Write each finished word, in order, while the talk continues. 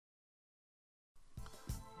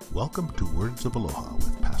Welcome to Words of Aloha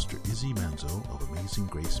with Pastor Isidoro Manzo of Amazing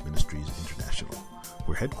Grace Ministries International.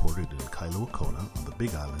 We're headquartered in Kailua-Kona on the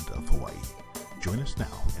Big Island of Hawaii. Join us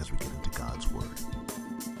now as we get into God's Word.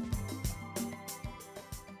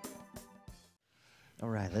 All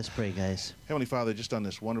right, let's pray, guys. Heavenly Father, just on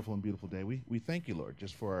this wonderful and beautiful day, we thank you, Lord,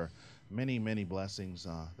 just for many, many blessings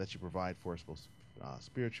that you provide for us, both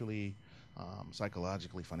spiritually,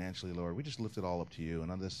 psychologically, financially, Lord. We just lift it all up to you.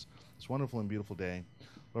 And on this wonderful and beautiful day,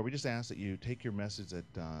 Lord, we just ask that you take your message,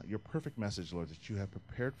 your perfect message, Lord, that you have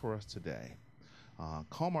prepared for us today.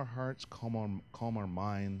 Calm our hearts, calm our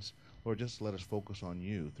minds. Lord, just let us focus on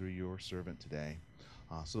you through your servant today,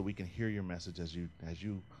 so that we can hear your message as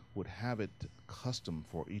you would have it custom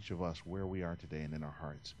for each of us where we are today and in our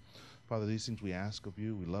hearts. Father, these things we ask of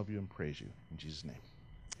you. We love you and praise you. In Jesus' name,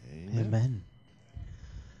 amen. Amen.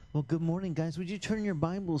 Well, good morning, guys. Would you turn your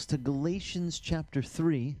Bibles to Galatians chapter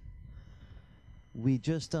 3? We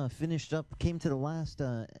just came to the last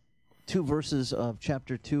two verses of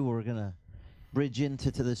chapter 2. We're going to bridge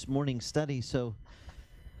into this morning's study. So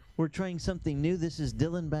we're trying something new. This is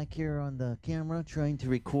Dylan back here on the camera trying to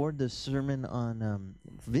record the sermon on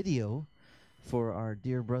video for our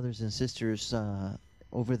dear brothers and sisters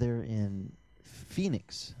over there in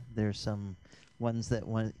Phoenix. There's some ones that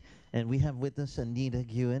want, and we have with us Anita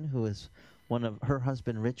Guin, who is her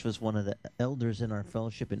husband Rich was one of the elders in our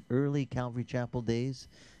fellowship in early Calvary Chapel days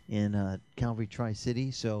in Calvary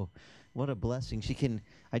Tri-City. So what a blessing.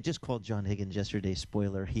 I just called John Higgins yesterday,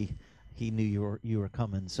 spoiler, he knew you were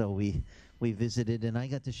coming, so we visited, and I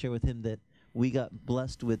got to share with him that we got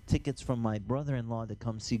blessed with tickets from my brother-in-law to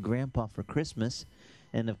come see Grandpa for Christmas.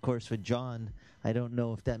 And of course with John, I don't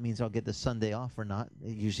know if that means I'll get the Sunday off or not.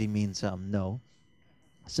 It usually means no.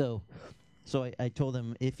 So I told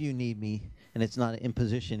him, if you need me and it's not an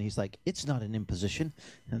imposition, he's like, it's not an imposition.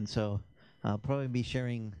 And so I'll probably be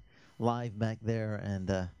sharing live back there,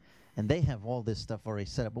 and they have all this stuff already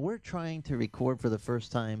set up. But we're trying to record for the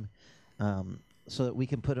first time so that we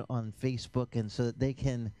can put it on Facebook, and so that they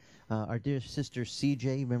can, our dear sister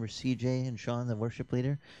CJ, remember CJ and Sean, the worship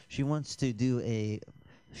leader? She wants to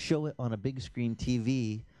show it on a big screen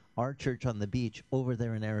TV, our church on the beach over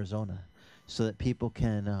there in Arizona, so that people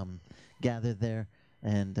can gather there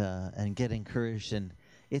and get encouraged. And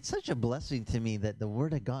it's such a blessing to me that the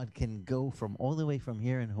Word of God can go from all the way from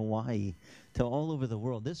here in Hawaii to all over the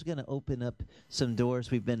world. This is going to open up some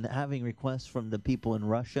doors. We've been having requests from the people in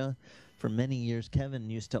Russia for many years. Kevin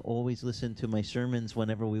used to always listen to my sermons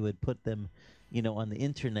whenever we would put them, on the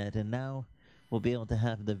internet, and now we'll be able to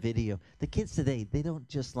have the video. The kids today, they don't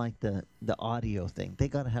just like the audio thing. They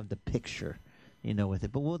got to have the picture, with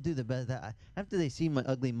it. But we'll do the best. After they see my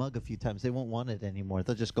ugly mug a few times, they won't want it anymore.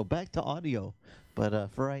 They'll just go back to audio. But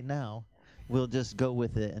for right now, we'll just go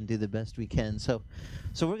with it and do the best we can. So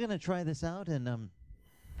we're going to try this out, and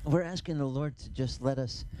we're asking the Lord to just let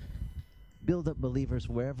us build up believers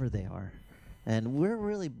wherever they are. And we're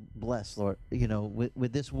really blessed, Lord,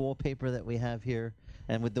 with this wallpaper that we have here,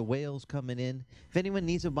 and with the whales coming in. If anyone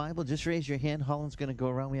needs a Bible, just raise your hand. Holland's going to go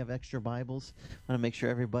around. We have extra Bibles. I want to make sure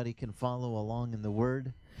everybody can follow along in the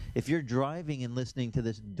Word. If you're driving and listening to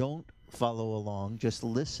this, don't follow along. Just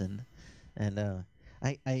listen. And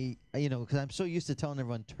because I'm so used to telling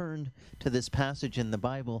everyone, turn to this passage in the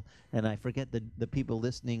Bible, and I forget the people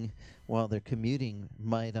listening while they're commuting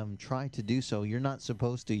might try to do so. You're not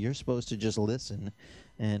supposed to. You're supposed to just listen.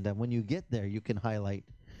 And when you get there, you can highlight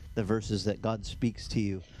the verses that God speaks to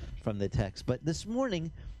you from the text. But this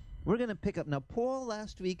morning, we're going to pick up. Now, Paul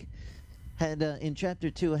last week had, in chapter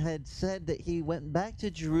 2, had said that he went back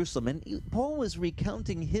to Jerusalem. And Paul was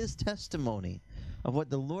recounting his testimony of what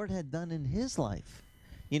the Lord had done in his life.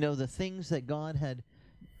 The things that God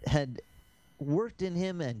had worked in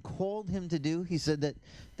him and called him to do. He said that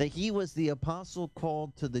he was the apostle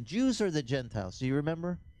called to the Jews or the Gentiles. Do you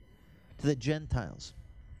remember? To the Gentiles.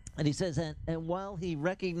 And he says, and while he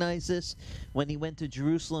recognized this, when he went to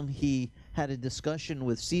Jerusalem, he had a discussion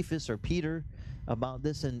with Cephas or Peter about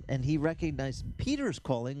this, and he recognized Peter's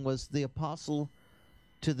calling was the apostle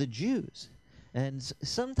to the Jews. And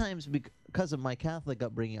sometimes because of my Catholic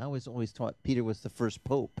upbringing, I was always taught Peter was the first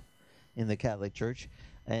pope in the Catholic Church.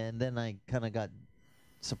 And then I kind of got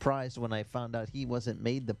surprised when I found out he wasn't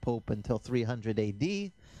made the pope until 300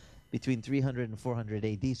 AD, between 300 and 400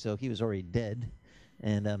 AD, so he was already dead.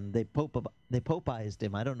 And they popeized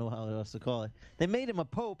him. I don't know how else to call it. They made him a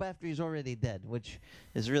pope after he's already dead, which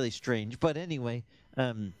is really strange. But anyway,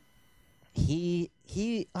 I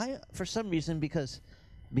for some reason, because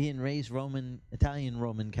being raised Italian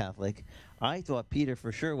Roman Catholic, I thought Peter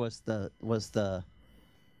for sure was the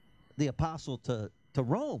apostle to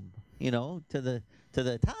Rome. to the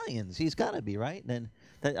Italians. He's got to be, right? And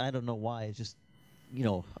that, I don't know why. It's just,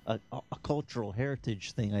 a cultural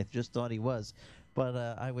heritage thing. I just thought he was. But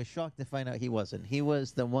I was shocked to find out he wasn't. He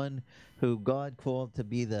was the one who God called to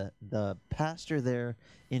be the pastor there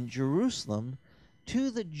in Jerusalem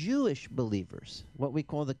to the Jewish believers, what we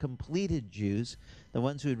call the completed Jews, the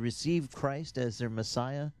ones who had received Christ as their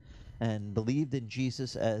Messiah and believed in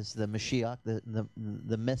Jesus as the Mashiach,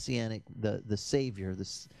 the Messianic, the Savior, the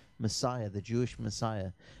Messiah, the Jewish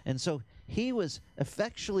Messiah. And so he was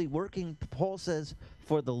effectually working, Paul says,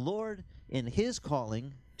 for the Lord in his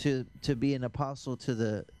calling to be an apostle to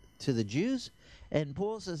the Jews. And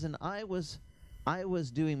Paul says, and I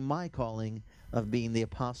was doing my calling of being the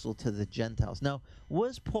apostle to the Gentiles. Now,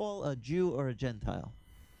 was Paul a Jew or a Gentile?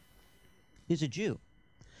 He's a Jew.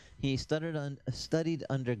 He studied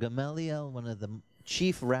under Gamaliel, one of the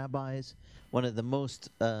chief rabbis, one of the most,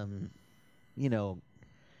 how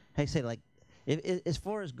you say, like, as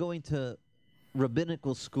far as going to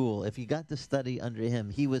rabbinical school, if you got to study under him,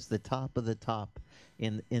 he was the top of the top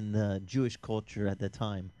in the Jewish culture at the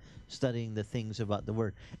time, studying the things about the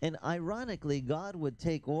Word. And ironically, God would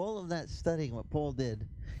take all of that studying, what Paul did.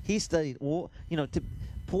 He studied all,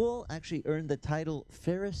 Paul actually earned the title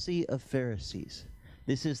Pharisee of Pharisees.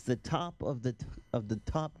 This is the top of the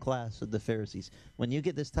top class of the Pharisees. When you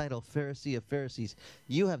get this title, Pharisee of Pharisees,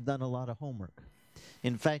 you have done a lot of homework.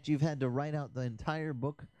 In fact, you've had to write out the entire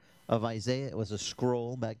book of Isaiah. It was a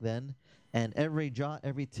scroll back then. And every jot,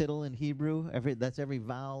 every tittle in Hebrew, that's every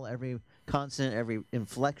vowel, every consonant, every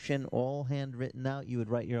inflection, all handwritten out. You would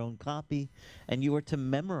write your own copy, and you were to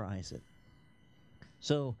memorize it.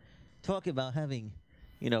 So talk about having,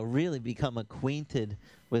 really become acquainted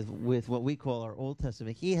with what we call our Old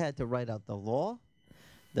Testament. He had to write out the law,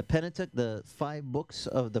 the Pentateuch,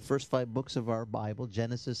 the first 5 books of our Bible,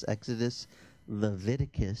 Genesis, Exodus,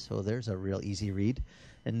 Leviticus, there's a real easy read,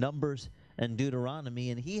 and Numbers and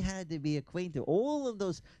Deuteronomy, and he had to be acquainted. All of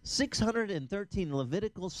those 613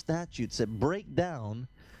 Levitical statutes that break down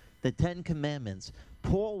the 10 Commandments,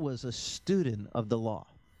 Paul was a student of the law.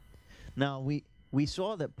 Now, we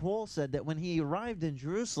saw that Paul said that when he arrived in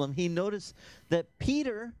Jerusalem, he noticed that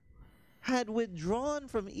Peter had withdrawn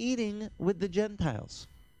from eating with the Gentiles.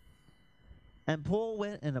 And Paul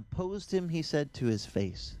went and opposed him, he said, to his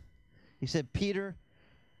face. He said, Peter,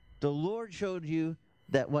 the Lord showed you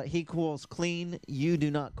that what he calls clean, you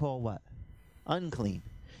do not call what? Unclean.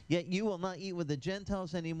 Yet you will not eat with the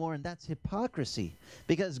Gentiles anymore, and that's hypocrisy.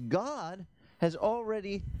 Because God has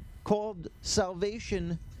already called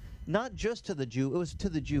salvation not just to the Jew, it was to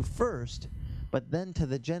the Jew first, but then to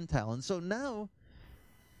the Gentile. And so now,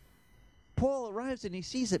 Paul arrives and he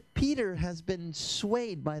sees that Peter has been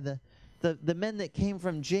swayed by the men that came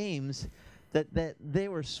from James, that they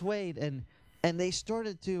were swayed, and they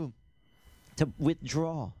started to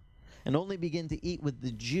withdraw and only begin to eat with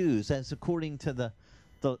the Jews as according to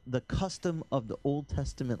the custom of the Old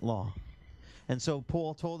Testament law. And so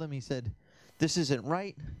Paul told them, he said, this isn't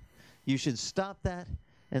right. You should stop that.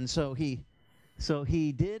 And so he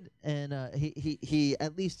did, and he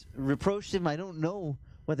at least reproached him. I don't know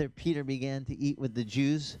whether Peter began to eat with the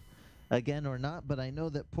Jews again or not, but I know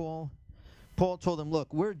that Paul told him,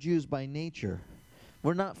 look, we're Jews by nature.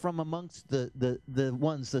 We're not from amongst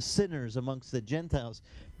the sinners amongst the Gentiles,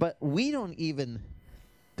 but we don't even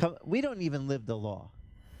live the law.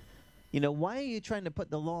 Why are you trying to put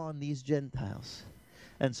the law on these Gentiles?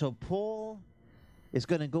 And so Paul is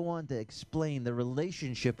going to go on to explain the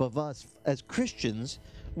relationship of us as Christians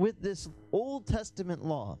with this Old Testament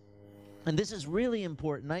law. And this is really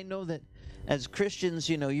important. I know that as Christians,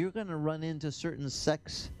 you're going to run into certain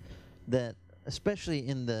sects that, especially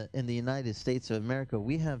in the United States of America,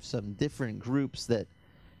 we have some different groups that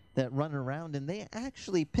run around, and they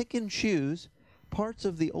actually pick and choose parts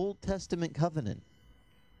of the Old Testament covenant,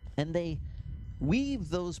 and they weave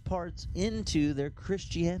those parts into their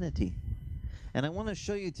Christianity. And I want to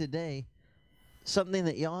show you today something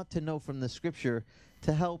that you ought to know from the Scripture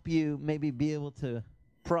to help you maybe be able to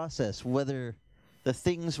process whether the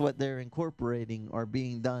things what they're incorporating are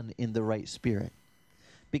being done in the right spirit.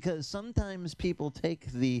 Because sometimes people take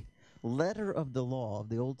the letter of the law of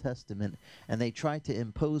the Old Testament and they try to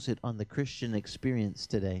impose it on the Christian experience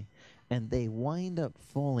today, and they wind up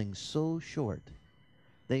falling so short.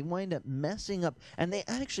 They wind up messing up, and they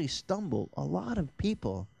actually stumble a lot of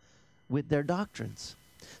people with their doctrines.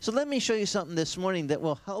 So let me show you something this morning that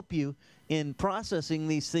will help you in processing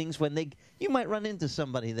these things when you might run into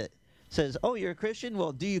somebody that says, oh, you're a Christian?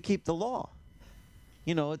 Well, do you keep the law?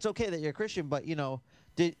 It's okay that you're a Christian, but,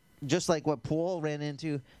 just like what Paul ran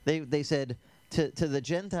into, they said to the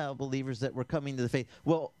Gentile believers that were coming to the faith,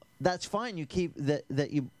 well, that's fine. You keep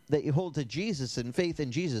that you hold to Jesus and faith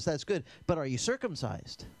in Jesus. That's good. But are you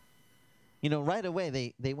circumcised? You know, right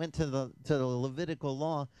away they went to the Levitical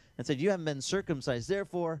law and said, you haven't been circumcised.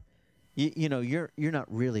 Therefore, you're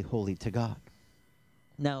not really holy to God.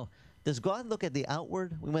 Now, does God look at the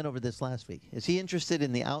outward? We went over this last week. Is he interested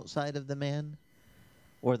in the outside of the man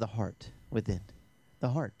or the heart within? The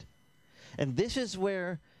heart. And this is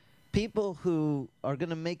where people who are going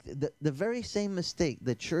to make the very same mistake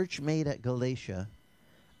the church made at Galatia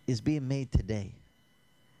is being made today.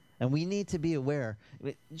 And we need to be aware,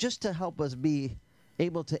 just to help us be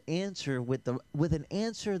able to answer with an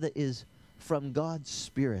answer that is from God's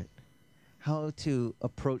Spirit, how to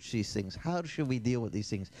approach these things. How should we deal with these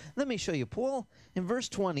things? Let me show you. Paul, in verse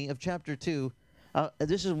 20 of chapter 2,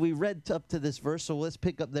 we read up to this verse, so let's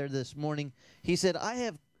pick up there this morning. He said,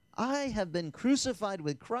 I have been crucified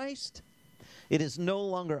with Christ. It is no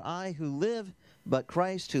longer I who live, but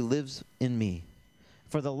Christ who lives in me.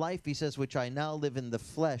 For the life, he says, which I now live in the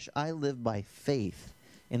flesh, I live by faith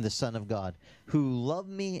in the Son of God, who loved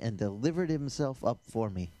me and delivered himself up for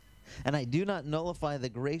me. And I do not nullify the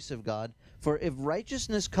grace of God, for if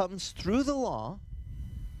righteousness comes through the law,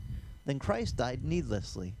 then Christ died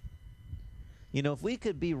needlessly. You know, if we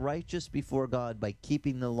could be righteous before God by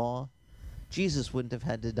keeping the law, Jesus wouldn't have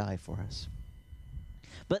had to die for us.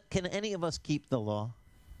 But can any of us keep the law?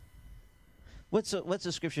 What's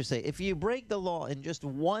the scripture say? If you break the law in just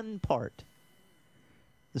one part,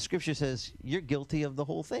 the scripture says you're guilty of the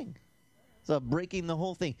whole thing. So breaking the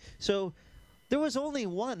whole thing. So there was only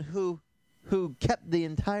one who kept the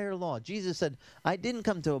entire law. Jesus said, I didn't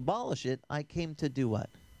come to abolish it. I came to do what?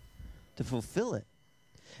 To fulfill it.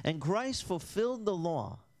 And Christ fulfilled the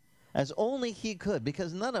law as only he could,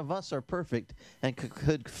 because none of us are perfect and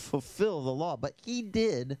could fulfill the law. But he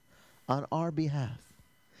did on our behalf.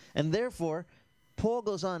 And therefore, Paul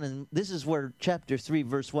goes on, and this is where chapter 3,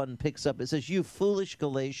 verse 1 picks up. It says, you foolish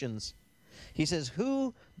Galatians. He says,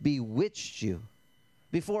 who bewitched you?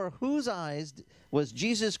 Before whose eyes was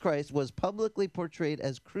Jesus Christ was publicly portrayed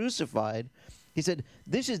as crucified? He said,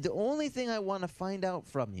 this is the only thing I want to find out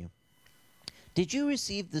from you. Did you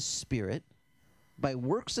receive the Spirit by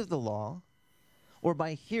works of the law or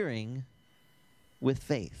by hearing with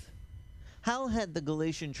faith? How had the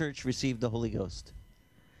Galatian church received the Holy Ghost?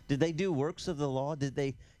 Did they do works of the law? Did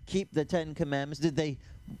they keep the 10 Commandments? Did they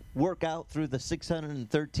work out through the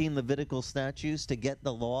 613 Levitical statutes to get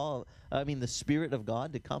the law, the Spirit of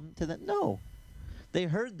God to come to them? No. They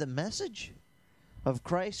heard the message of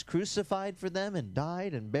Christ crucified for them and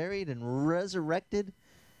died and buried and resurrected.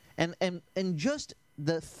 And just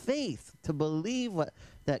the faith to believe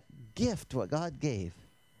that gift, what God gave.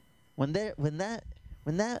 When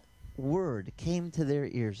that word came to their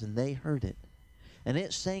ears and they heard it, and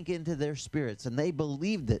it sank into their spirits, and they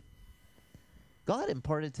believed it, God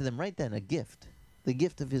imparted to them right then a gift, the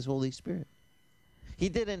gift of his Holy Spirit. He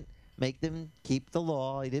didn't make them keep the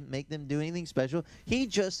law. He didn't make them do anything special. He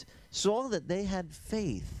just saw that they had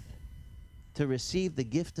faith to receive the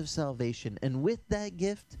gift of salvation. And with that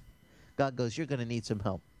gift, God goes, you're going to need some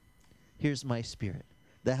help. Here's my Spirit,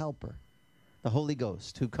 the helper, the Holy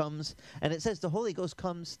Ghost, who comes. And it says the Holy Ghost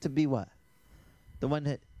comes to be what? The one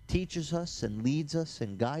that teaches us and leads us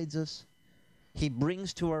and guides us. He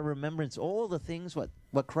brings to our remembrance all the things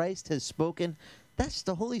what Christ has spoken. That's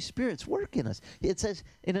the Holy Spirit's work in us. It says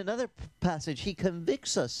in another passage, he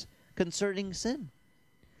convicts us concerning sin.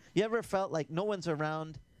 You ever felt like no one's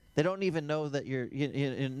around, they don't even know that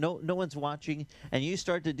no one's watching, and you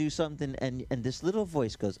start to do something, and this little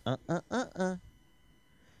voice goes,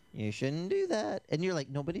 you shouldn't do that. And you're like,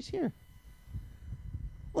 nobody's here.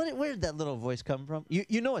 Where did that little voice come from?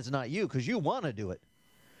 You know it's not you because you want to do it.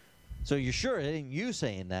 So you're sure it ain't you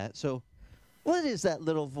saying that. So what is that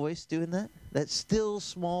little voice doing that? That still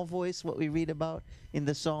small voice, what we read about in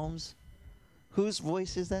the Psalms? Whose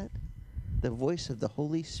voice is that? The voice of the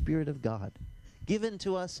Holy Spirit of God, given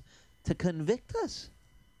to us to convict us,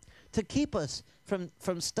 to keep us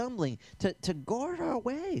from stumbling, to guard our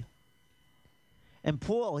way. And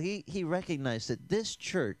Paul, he recognized that this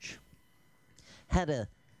church had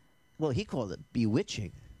he called it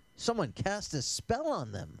bewitching. Someone cast a spell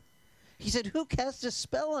on them. He said, who cast a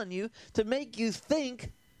spell on you to make you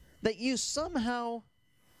think that you somehow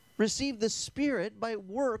received the Spirit by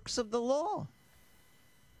works of the law?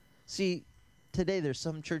 See, today there's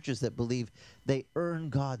some churches that believe they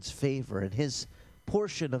earn God's favor and his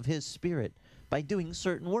portion of his Spirit by doing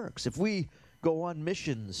certain works. If we go on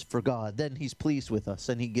missions for God, then he's pleased with us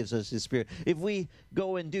and he gives us his Spirit. If we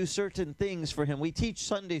go and do certain things for him, we teach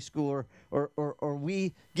Sunday school or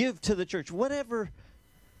we give to the church, whatever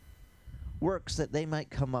works that they might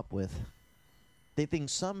come up with. They think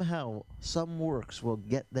somehow some works will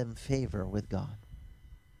get them favor with God.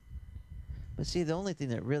 But see, the only thing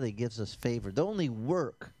that really gives us favor, the only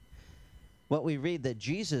work, what we read that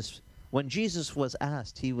Jesus, when Jesus was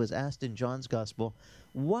asked, he was asked in John's Gospel,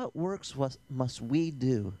 what works must we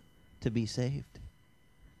do to be saved?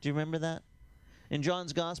 Do you remember that? In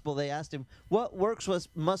John's Gospel, they asked him, what works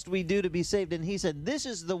must we do to be saved? And he said, this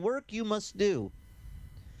is the work you must do.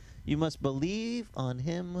 You must believe on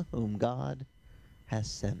him whom God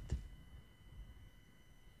has sent.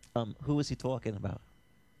 Who was he talking about?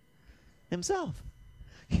 Himself.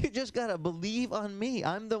 You just got to believe on me.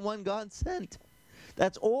 I'm the one God sent.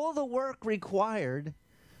 That's all the work required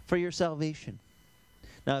for your salvation.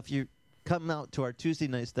 Now, if you come out to our Tuesday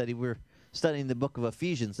night study, we're studying the book of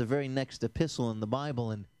Ephesians, the very next epistle in the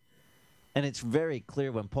Bible, and it's very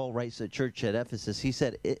clear when Paul writes to the church at Ephesus, he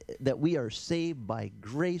said that we are saved by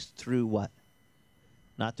grace through what?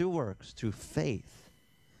 Not through works, through faith.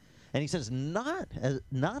 And he says, not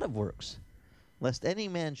of works, lest any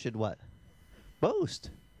man should what?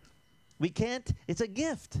 Boast. We can't, it's a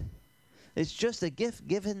gift. It's just a gift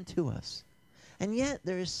given to us. And yet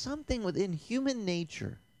there is something within human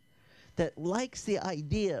nature that likes the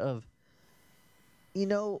idea of,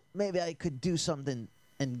 maybe I could do something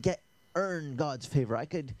and earn God's favor. I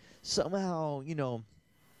could somehow,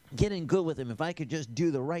 get in good with him if I could just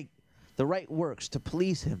do the right works to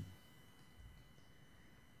please him.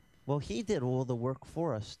 Well, he did all the work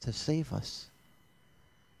for us to save us.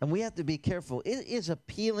 And we have to be careful. It is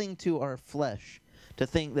appealing to our flesh to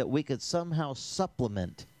think that we could somehow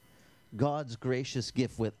supplement God's gracious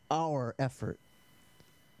gift with our effort,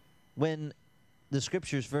 when the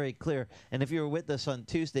scripture is very clear. And if you were with us on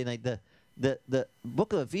Tuesday night, the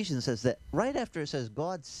book of Ephesians says that right after it says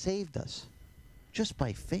God saved us just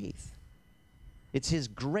by faith. It's his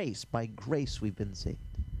grace. By grace we've been saved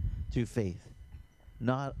through faith,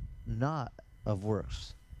 not of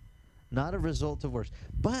works, not a result of works.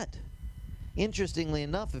 But interestingly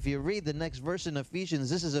enough, if you read the next verse in Ephesians,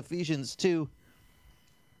 this is Ephesians 2,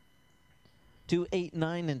 8,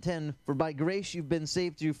 9, and 10. For by grace you've been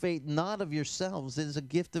saved through faith, not of yourselves. It is a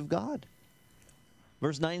gift of God.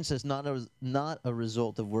 Verse 9 says, not a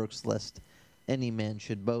result of works, lest any man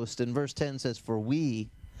should boast. And verse 10 says, for we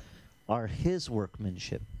are his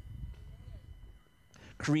workmanship,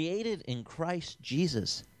 created in Christ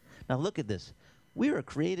Jesus. Now look at this. We were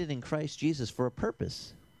created in Christ Jesus for a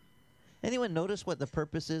purpose. Anyone notice what the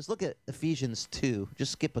purpose is? Look at Ephesians 2.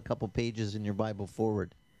 Just skip a couple pages in your Bible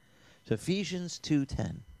forward. So Ephesians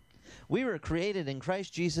 2:10. We were created in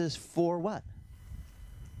Christ Jesus for what?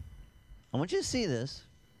 I want you to see this.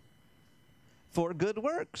 For good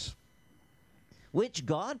works, which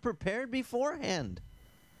God prepared beforehand,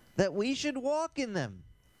 that we should walk in them.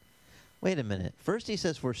 Wait a minute. First he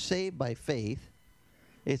says we're saved by faith.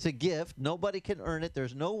 It's a gift. Nobody can earn it.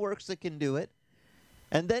 There's no works that can do it.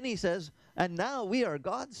 And then he says, and now we are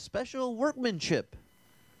God's special workmanship.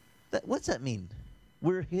 What's that mean?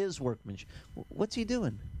 We're his workmanship. What's he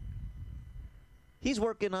doing? He's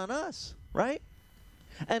working on us, right?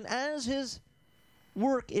 And as his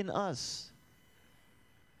work in us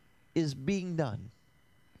is being done,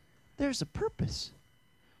 there's a purpose.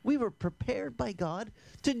 We were prepared by God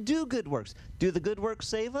to do good works. Do the good works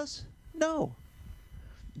save us? No.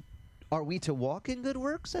 Are we to walk in good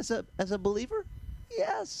works as a believer?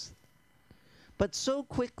 Yes. But so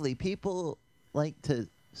quickly people like to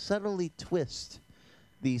subtly twist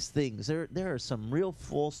these things. There are some real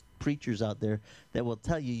false preachers out there that will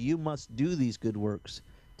tell you you must do these good works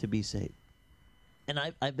to be saved. And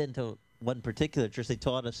I've been to one particular church. They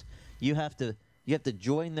taught us you have to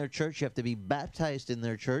join their church. You have to be baptized in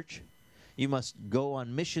their church. You must go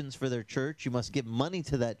on missions for their church. You must give money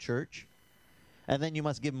to that church. And then you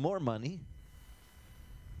must give more money.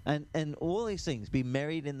 And all these things. Be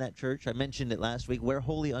married in that church. I mentioned it last week. Wear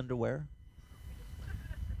holy underwear.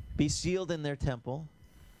 Be sealed in their temple.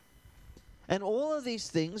 And all of these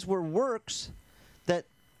things were works that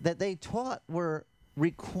they taught were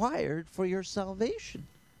required for your salvation.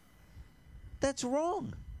 That's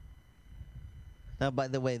wrong. Now, by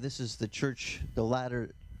the way, this is the church of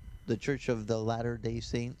the Latter-day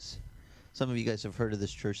Saints. Some of you guys have heard of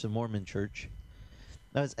this church, the Mormon church.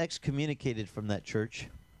 I was excommunicated from that church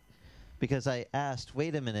because I asked,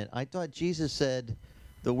 wait a minute, I thought Jesus said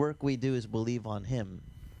the work we do is believe on him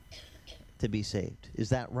to be saved. Is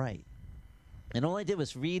that right? And all I did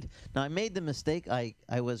was read. Now, I made the mistake. I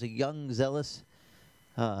was a young, zealous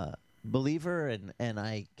believer, and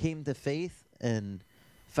I came to faith and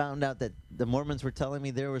found out that the Mormons were telling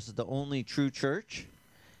me there was the only true church.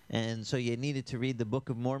 And so you needed to read the Book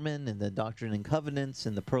of Mormon and the Doctrine and Covenants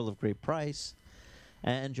and the Pearl of Great Price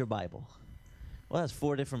and your Bible. Well, that's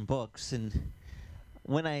 4 different books. And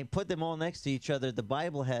when I put them all next to each other, the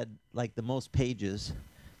Bible had like the most pages.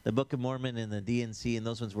 The Book of Mormon and the D&C, and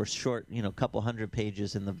those ones were short, you know, a couple hundred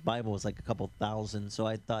pages, and the Bible was like a couple thousand. So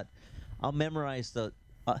I thought, I'll memorize the...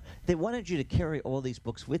 they wanted you to carry all these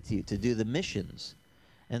books with you to do the missions.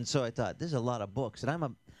 And so I thought, there's a lot of books.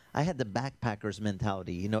 And I had the backpacker's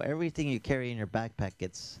mentality. You know, everything you carry in your backpack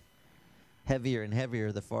gets heavier and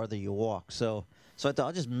heavier the farther you walk. So I thought,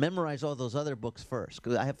 I'll just memorize all those other books first,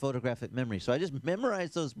 because I have photographic memory. So I just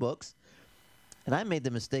memorized those books, and I made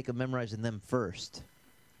the mistake of memorizing them first.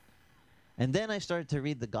 And then I started to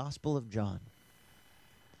read the Gospel of John.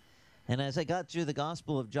 And as I got through the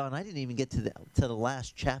Gospel of John, I didn't even get to the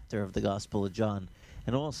last chapter of the Gospel of John.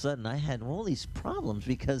 And all of a sudden, I had all these problems,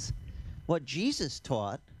 because what Jesus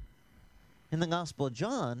taught in the Gospel of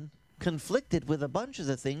John conflicted with a bunch of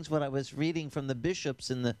the things what I was reading from the bishops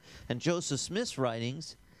and Joseph Smith's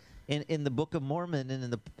writings in the Book of Mormon and in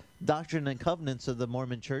the Doctrine and Covenants of the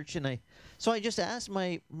Mormon Church. And so I just asked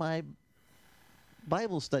my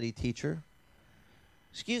Bible study teacher,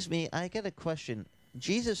 excuse me, I got a question.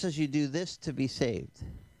 Jesus says you do this to be saved.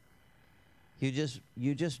 You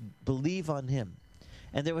just believe on him.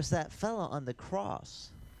 And there was that fellow on the cross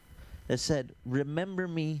that said, remember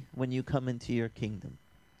me when you come into your kingdom.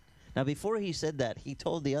 Now, before he said that, he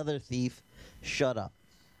told the other thief, shut up.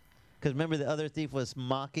 Because remember, the other thief was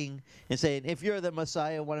mocking and saying, if you're the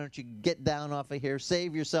Messiah, why don't you get down off of here,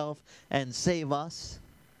 save yourself, and save us?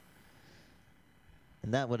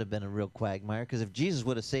 And that would have been a real quagmire, because if Jesus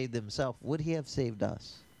would have saved himself, would he have saved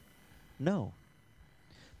us? No.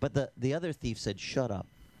 But the other thief said, shut up.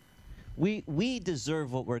 We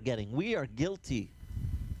deserve what we're getting. We are guilty.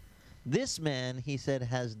 This man, he said,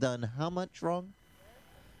 has done how much wrong?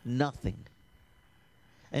 Nothing.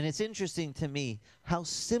 And it's interesting to me how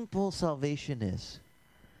simple salvation is.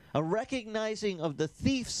 A recognizing of the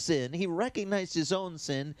thief's sin. He recognized his own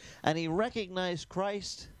sin, and he recognized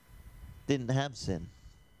Christ didn't have sin.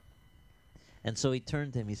 And so he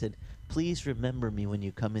turned to him. He said, please remember me when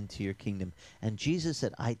you come into your kingdom. And Jesus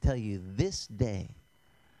said, I tell you, this day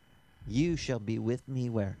you shall be with me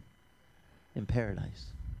where? In paradise.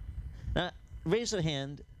 Now, raise a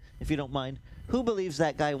hand, if you don't mind. Who believes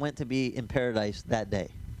that guy went to be in paradise that day?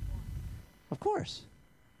 Of course.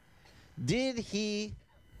 Did he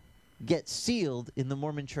get sealed in the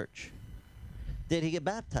Mormon church? Did he get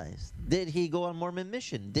baptized? Did he go on Mormon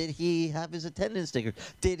mission? Did he have his attendance sticker?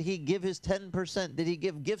 Did he give his 10%? Did he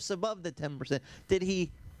give gifts above the 10%? Did he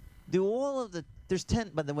do all of the... There's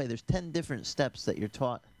 10, by the way, there's 10 different steps that you're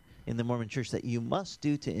taught in the Mormon church that you must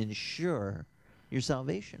do to ensure your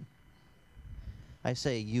salvation. I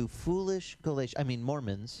say, you foolish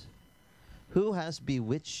Mormons, who has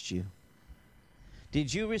bewitched you?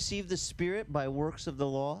 Did you receive the Spirit by works of the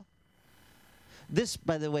law? This,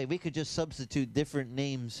 by the way, we could just substitute different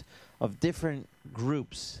names of different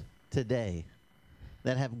groups today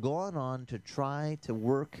that have gone on to try to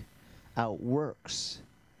work out works.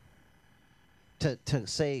 To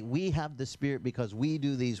say we have the Spirit because we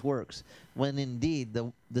do these works, when indeed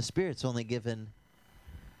the Spirit's only given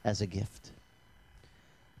as a gift.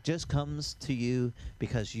 Just comes to you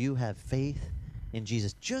because you have faith in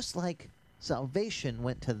Jesus. Just like salvation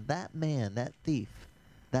went to that man, that thief,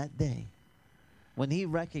 that day. When he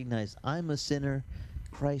recognized, I'm a sinner,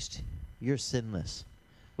 Christ, you're sinless.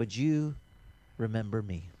 Would you remember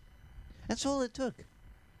me? That's all it took.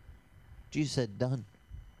 Jesus said, done.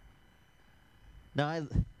 Now,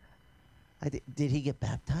 did he get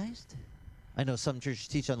baptized? I know some churches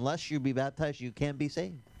teach unless you be baptized, you can't be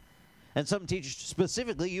saved. And some teach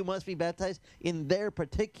specifically you must be baptized in their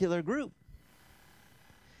particular group.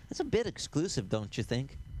 That's a bit exclusive, don't you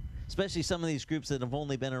think? Especially some of these groups that have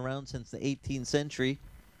only been around since the 18th century.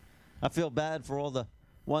 I feel bad for all the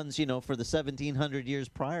ones, for the 1700 years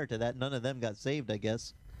prior to that. None of them got saved, I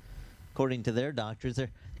guess. According to their doctrines,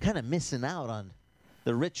 they're kind of missing out on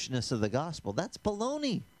the richness of the gospel. That's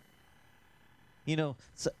baloney.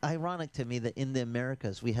 It's ironic to me that in the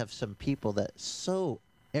Americas we have some people that so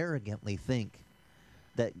arrogantly think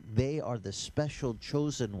that they are the special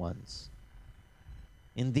chosen ones.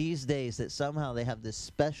 In these days, that somehow they have this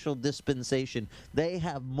special dispensation. They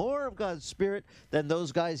have more of God's Spirit than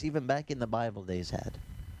those guys even back in the Bible days had.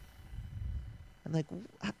 I'm like,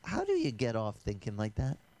 how do you get off thinking like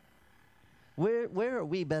that? Where are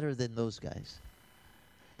we better than those guys?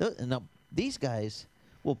 Now, these guys,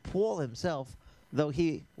 well, Paul himself, though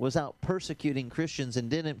he was out persecuting Christians and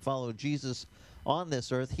didn't follow Jesus on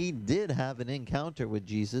this earth, he did have an encounter with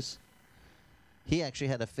Jesus. He actually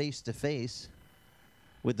had a face-to-face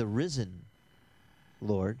with the risen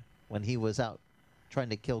Lord when he was out trying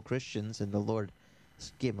to kill Christians, and the Lord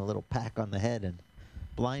gave him a little pack on the head and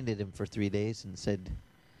blinded him for 3 days and said,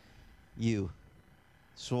 "You,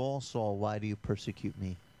 Saul, Saul, why do you persecute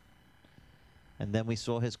me?" And then we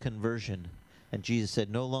saw his conversion, and Jesus said,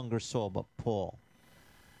 "No longer Saul, but Paul.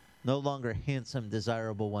 No longer handsome,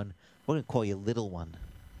 desirable one. We're going to call you little one."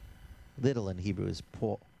 Little in Hebrew is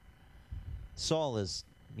Paul. Saul is,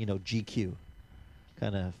 GQ,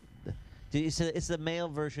 kind of. It's the male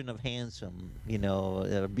version of handsome.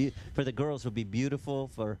 For the girls, it would be beautiful.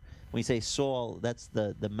 For when you say Saul, that's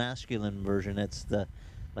the masculine version. It's the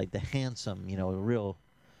handsome,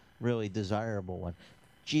 really desirable one.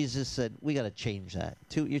 Jesus said, "We got to change that.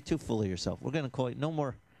 You're too full of yourself. We're going to call you no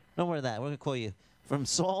more of that. We're going to call you from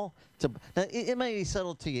Saul to." Now, it may be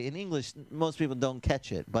subtle to you. In English, most people don't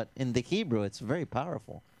catch it, but in the Hebrew, it's very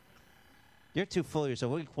powerful. You're too full of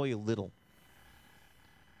yourself. We're going to call you little.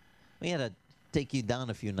 We had to take you down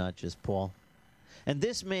a few notches, Paul. And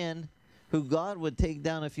this man, who God would take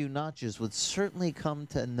down a few notches, would certainly come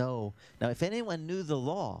to know. Now, if anyone knew the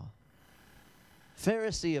law,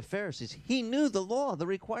 Pharisee of Pharisees, he knew the law, the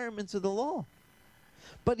requirements of the law.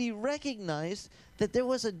 But he recognized that there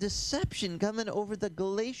was a deception coming over the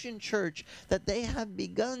Galatian church, that they have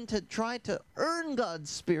begun to try to earn God's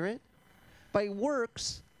Spirit by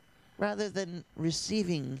works rather than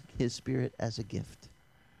receiving His Spirit as a gift.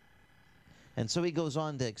 And so he goes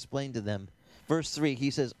on to explain to them. Verse 3,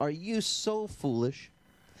 he says, "Are you so foolish?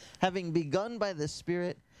 Having begun by the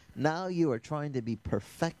Spirit, now you are trying to be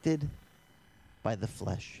perfected by the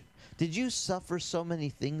flesh. Did you suffer so many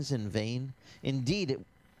things in vain? Indeed,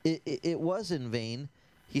 it was in vain."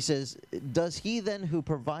 He says, "Does he then who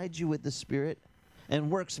provides you with the Spirit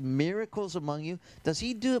and works miracles among you, does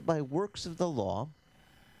he do it by works of the law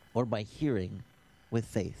or by hearing with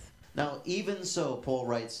faith?" Now, even so, Paul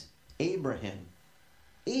writes, Abraham.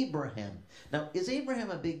 Now, is Abraham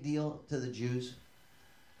a big deal to the Jews?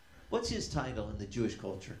 What's his title in the Jewish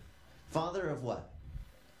culture? Father of what?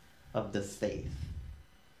 Of the faith.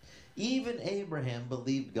 Even Abraham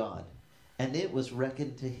believed God, and it was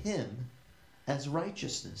reckoned to him as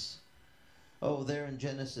righteousness. Oh, there in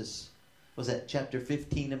Genesis, was that chapter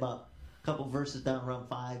 15, about a couple verses down, around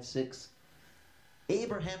 5, 6.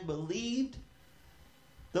 Abraham believed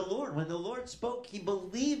the Lord. When the Lord spoke, he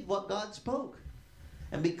believed what God spoke.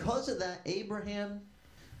 And because of that, Abraham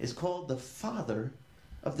is called the father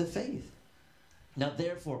of the faith. Now,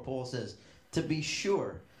 therefore, Paul says, to be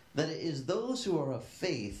sure that it is those who are of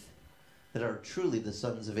faith that are truly the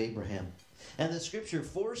sons of Abraham. And the scripture,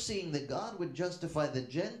 foreseeing that God would justify the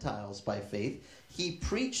Gentiles by faith, he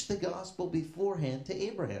preached the gospel beforehand to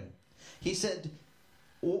Abraham. He said,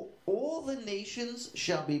 all the nations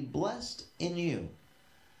shall be blessed in you.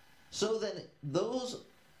 So then those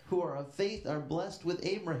who are of faith are blessed with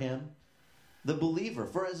Abraham, the believer.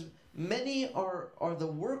 For as many are the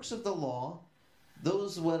works of the law,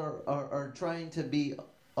 those what are trying to be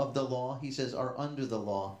of the law, he says, are under the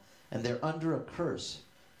law, and they're under a curse.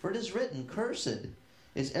 For it is written, "Cursed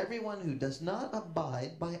is everyone who does not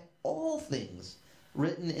abide by all things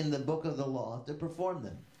written in the book of the law to perform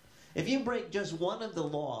them." If you break just one of the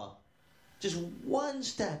law, just one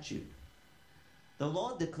statute, the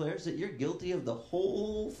law declares that you're guilty of the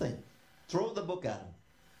whole thing. Throw the book at them.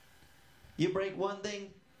 You break one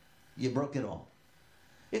thing, you broke it all.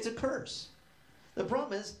 It's a curse. The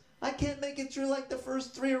problem is, I can't make it through like the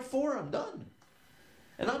first 3 or 4. I'm done.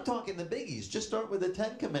 And I'm talking the biggies. Just start with the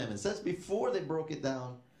 10 Commandments. That's before they broke it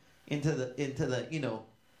down into the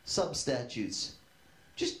sub-statutes.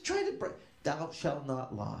 Just try to break. Thou shalt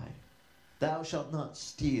not lie. Thou shalt not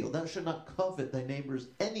steal. Thou shalt not covet thy neighbor's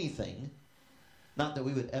anything. Not that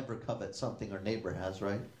we would ever covet something our neighbor has,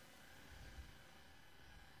 right?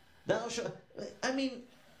 Thou shalt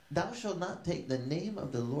not take the name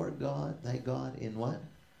of the Lord God, thy God, in what?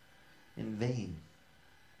 In vain.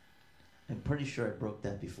 I'm pretty sure I broke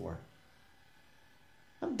that before.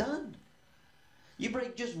 I'm done. You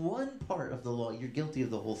break just one part of the law, you're guilty of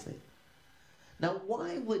the whole thing. Now,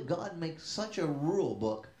 why would God make such a rule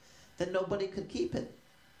book that nobody could keep it?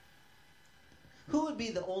 Who would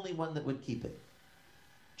be the only one that would keep it?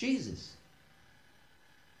 Jesus.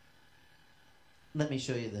 Let me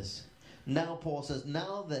show you this. Now Paul says,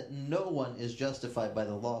 now that no one is justified by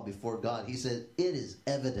the law before God, he said, it is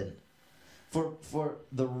evident. For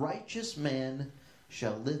the righteous man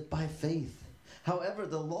shall live by faith. However,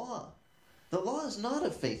 the law is not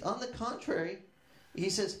of faith. On the contrary, he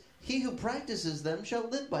says, he who practices them shall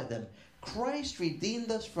live by them. Christ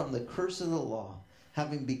redeemed us from the curse of the law,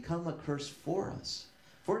 having become a curse for us.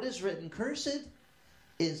 For it is written, cursed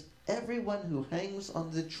is everyone who hangs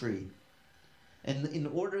on the tree. And in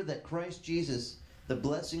order that Christ Jesus, the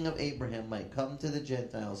blessing of Abraham, might come to the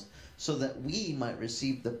Gentiles, so that we might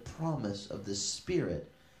receive the promise of the Spirit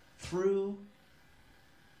through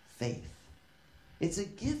faith. It's a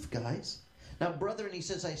gift, guys. Now, brethren, he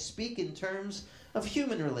says, I speak in terms of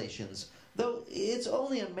human relations. Though it's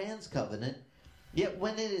only a man's covenant, yet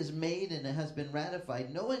when it is made and it has been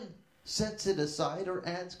ratified, no one sets it aside or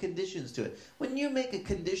adds conditions to it. When you make a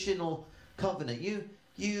conditional covenant, you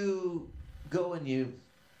go and you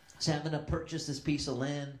say, I'm going to purchase this piece of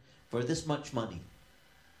land for this much money.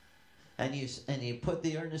 And you put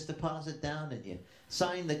the earnest deposit down and you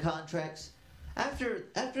sign the contracts. After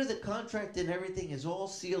the contract and everything is all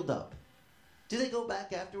sealed up, do they go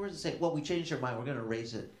back afterwards and say, well, we changed our mind, we're going to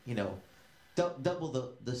raise it,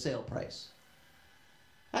 double the sale price?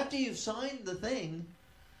 After you've signed the thing,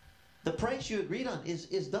 the price you agreed on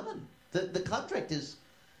is done. The contract is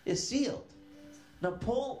sealed. Now,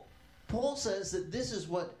 Paul says that this is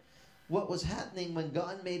what was happening when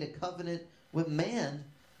God made a covenant with man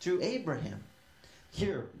through Abraham.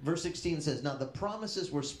 Here, verse 16 says, now the promises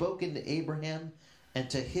were spoken to Abraham and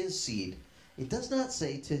to his seed. It does not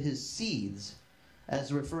say to his seeds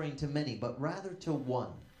as referring to many, but rather to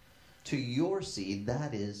one, to your seed,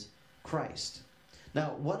 that is Christ.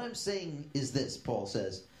 Now, what I'm saying is this, Paul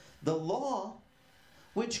says, the law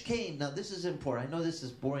which came, now this is important, I know this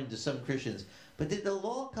is boring to some Christians, but did the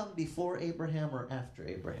law come before Abraham or after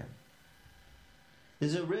Abraham?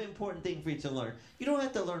 This is a really important thing for you to learn. You don't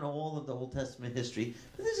have to learn all of the Old Testament history,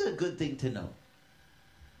 but this is a good thing to know.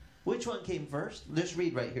 Which one came first? Let's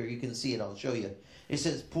read right here. You can see it. I'll show you. It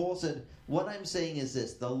says, Paul said, what I'm saying is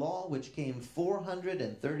this. The law which came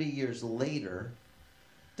 430 years later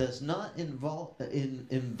does not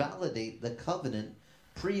invalidate the covenant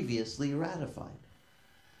previously ratified.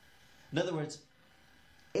 In other words,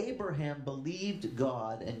 Abraham believed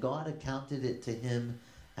God and God accounted it to him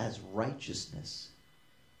as righteousness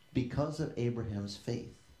because of Abraham's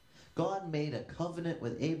faith. God made a covenant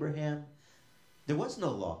with Abraham. There was no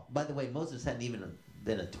law. By the way, Moses hadn't even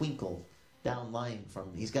been a twinkle down line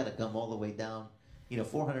from, he's got to come all the way down,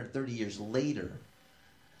 430 years later.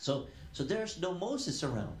 So there's no Moses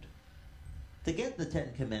around to get the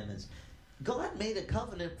Ten Commandments. God made a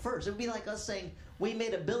covenant first. It would be like us saying, we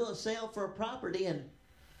made a bill of sale for a property and,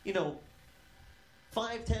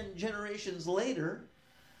 5-10 generations later,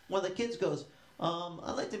 one of the kids goes,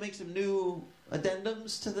 I'd like to make some new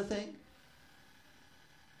addendums to the thing.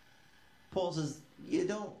 Paul says, you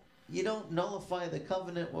don't nullify the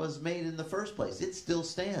covenant was made in the first place. It still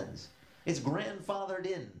stands. It's grandfathered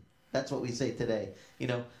in. That's what we say today.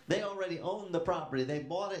 They already own the property. They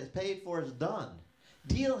bought it. It's paid for. It's done.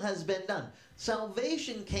 Deal has been done.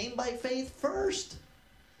 Salvation came by faith first.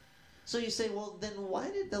 So you say, well, then why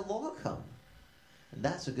did the law come? And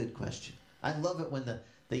that's a good question. I love it when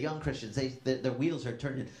the young Christians, their wheels are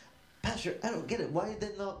turning. Pastor, I don't get it. Why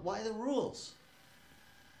the rules?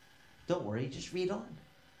 Don't worry, just read on.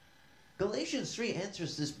 Galatians 3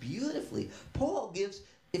 answers this beautifully. Paul gives,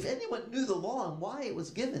 if anyone knew the law and why it was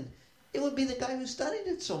given, it would be the guy who studied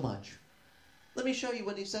it so much. Let me show you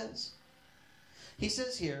what he says. He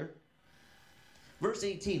says here, verse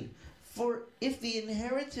 18, for if the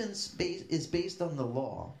inheritance is based on the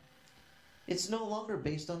law, it's no longer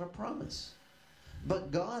based on a promise.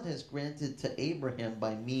 But God has granted to Abraham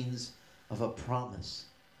by means of a promise.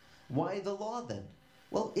 Why the law then?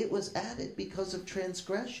 Well, it was added because of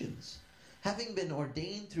transgressions, having been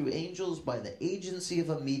ordained through angels by the agency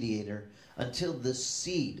of a mediator, until the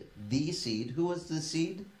seed, who was the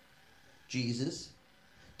seed? Jesus.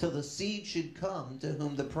 Till the seed should come to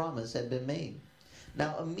whom the promise had been made.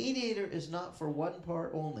 Now a mediator is not for one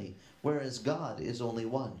part only, whereas God is only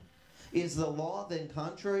one. Is the law then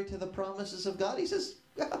contrary to the promises of God? He says,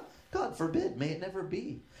 God forbid, may it never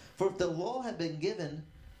be. For if the law had been given,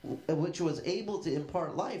 which was able to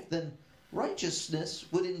impart life, then righteousness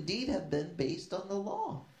would indeed have been based on the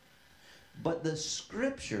law. But the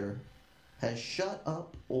Scripture has shut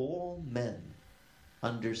up all men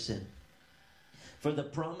under sin. For the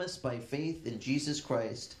promise by faith in Jesus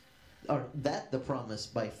Christ, or that the promise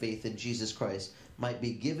by faith in Jesus Christ might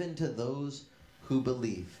be given to those who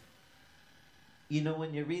believe.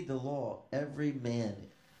 When you read the law, every man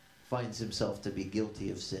finds himself to be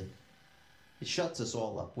guilty of sin. It shuts us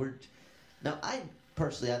all up. Now, I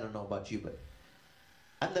don't know about you, but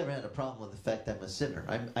I've never had a problem with the fact I'm a sinner.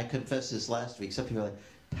 I confessed this last week. Some people are like,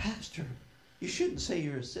 Pastor, you shouldn't say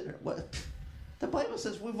you're a sinner. What? The Bible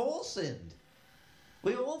says we've all sinned.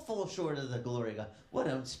 We all fall short of the glory of God. What,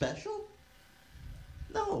 I'm special?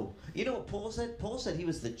 No. You know what Paul said? Paul said he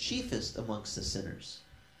was the chiefest amongst the sinners.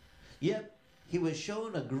 Yet he was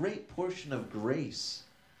shown a great portion of grace.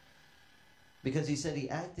 Because he said he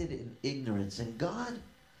acted in ignorance. And God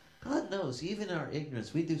knows, even in our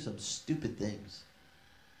ignorance, we do some stupid things.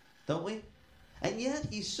 Don't we? And yet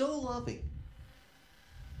he's so loving.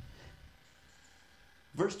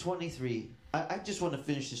 Verse 23. I just want to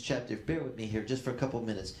finish this chapter. Bear with me here just for a couple of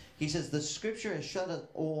minutes. He says, the scripture has shut up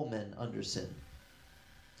all men under sin,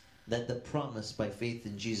 that the promise by faith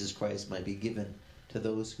in Jesus Christ might be given to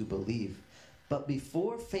those who believe. But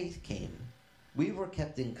before faith came, we were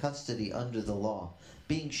kept in custody under the law,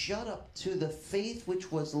 being shut up to the faith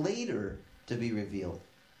which was later to be revealed.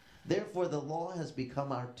 Therefore the law has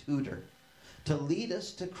become our tutor, to lead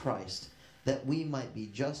us to Christ, that we might be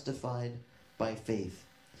justified by faith.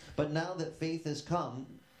 But now that faith has come,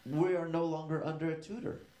 we are no longer under a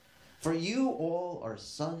tutor. For you all are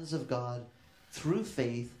sons of God through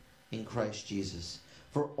faith in Christ Jesus.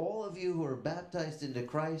 For all of you who are baptized into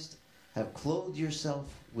Christ have clothed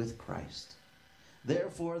yourself with Christ.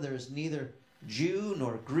 Therefore there is neither Jew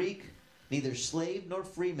nor Greek, neither slave nor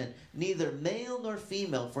freeman, neither male nor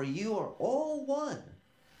female, for you are all one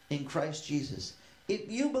in Christ Jesus.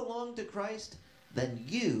 If you belong to Christ, then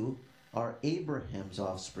you are Abraham's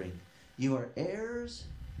offspring. You are heirs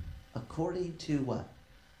according to what?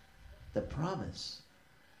 The promise.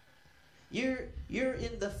 You're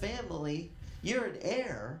in the family. You're an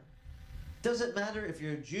heir. Doesn't matter if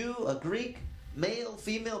you're a Jew, a Greek, male,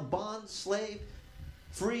 female, bond, slave,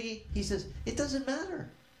 free. He says, it doesn't matter.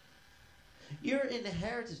 Your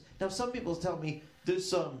inheritance. Now some people tell me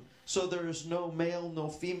this, so there's no male, no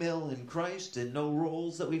female in Christ and no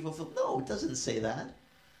roles that we fulfill. No, it doesn't say that.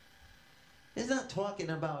 It's not talking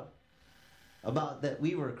about that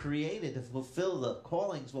we were created to fulfill the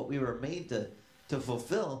callings, what we were made to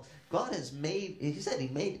fulfill. God has made, he said he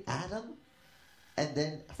made Adam, and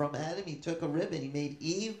then from Adam he took a rib and he made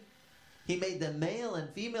Eve. He made them male and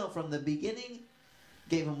female from the beginning,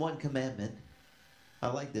 gave them one commandment. I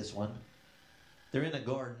like this one. They're in a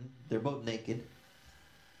garden, they're both naked.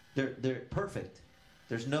 They're perfect.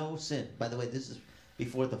 There's no sin. By the way, this is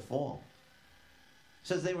before the fall. It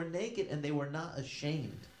says they were naked and they were not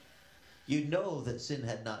ashamed. You know that sin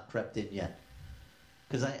had not crept in yet.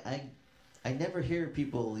 Because I never hear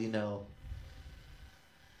people,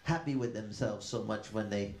 happy with themselves so much when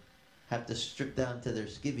they have to strip down to their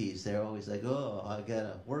skivvies. They're always like, oh, I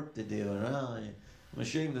got work to do. And I'm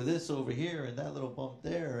ashamed of this over here and that little bump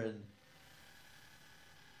there. And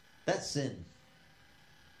that's sin.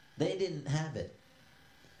 They didn't have it.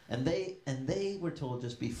 And they were told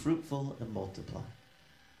just be fruitful and multiply.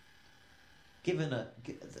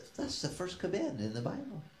 That's the first command in the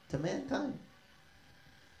Bible to mankind.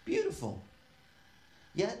 Beautiful.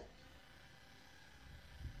 Yet,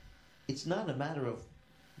 it's not a matter of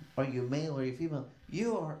are you male or are you female.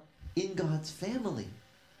 You are in God's family.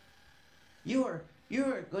 You are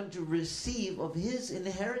going to receive of His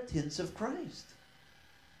inheritance of Christ.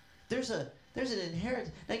 There's an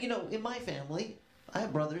inheritance. Now, in my family, I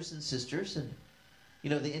have brothers and sisters, and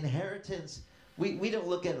the inheritance. We don't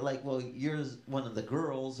look at it like, well, you're one of the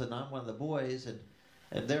girls and I'm one of the boys,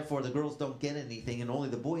 and therefore the girls don't get anything and only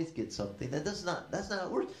the boys get something. That's not how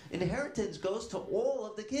it works. Inheritance goes to all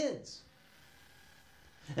of the kids.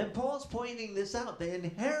 And Paul's pointing this out. The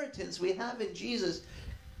inheritance we have in Jesus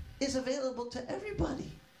is available to everybody.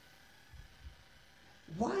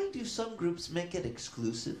 Why do some groups make it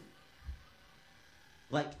exclusive?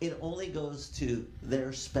 Like it only goes to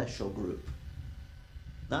their special group.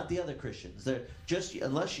 Not the other Christians. They're just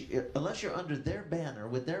unless you're under their banner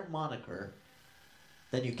with their moniker,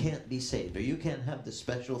 then you can't be saved or you can't have the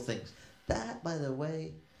special things. That, by the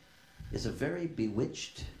way, is a very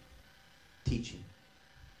bewitched teaching.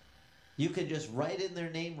 You can just write in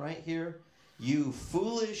their name right here, you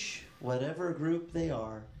foolish whatever group they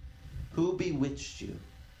are, who bewitched you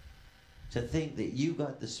to think that you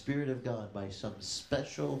got the Spirit of God by some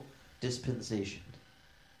special dispensation.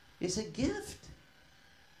 It's a gift.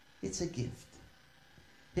 It's a gift.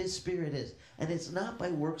 His Spirit is. And it's not by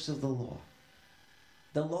works of the law.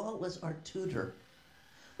 The law was our tutor.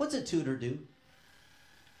 What's a tutor do?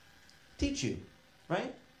 Teach you,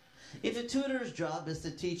 right? If a tutor's job is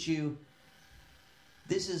to teach you,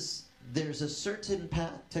 there's a certain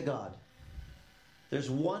path to God.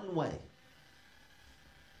 There's one way.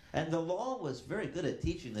 And the law was very good at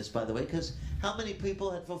teaching this, by the way, because how many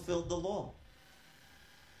people had fulfilled the law?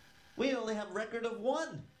 We only have record of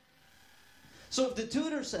one. So if the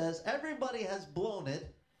tutor says everybody has blown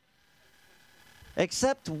it,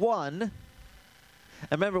 except one, and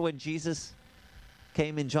remember when Jesus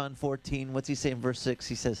came in John 14. What's he say in verse 6?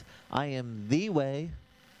 He says, I am the way,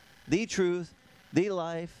 the truth, the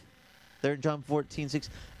life. There in John 14:6.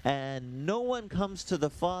 And no one comes to the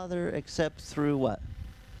Father except through what?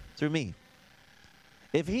 Through me.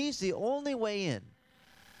 If he's the only way in,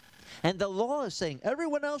 and the law is saying,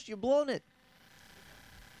 everyone else, you've blown it.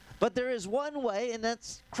 But there is one way, and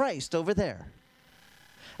that's Christ over there.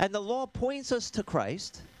 And the law points us to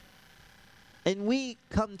Christ, and we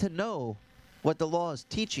come to know what the law is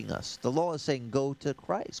teaching us. The law is saying, go to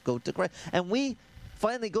Christ, go to Christ. And we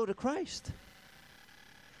finally go to Christ.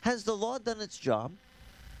 Has the law done its job?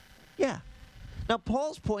 Yeah. Now,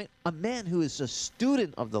 Paul's point, a man who is a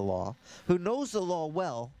student of the law, who knows the law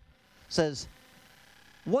well, says,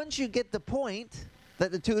 once you get the point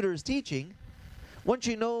that the tutor is teaching, once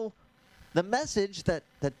you know the message that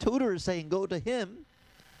the tutor is saying, go to him,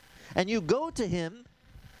 and you go to him,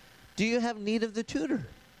 do you have need of the tutor?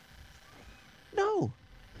 No.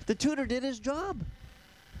 The tutor did his job.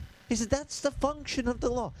 He said, that's the function of the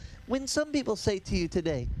law. When some people say to you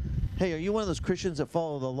today, hey, are you one of those Christians that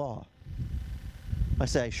follow the law? I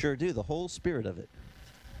say, I sure do, the whole spirit of it.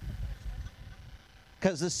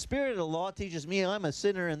 Because the spirit of the law teaches me I'm a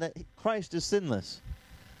sinner and that Christ is sinless.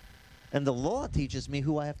 And the law teaches me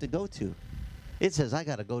who I have to go to. It says I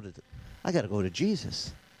got to go to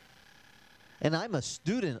Jesus. And I'm a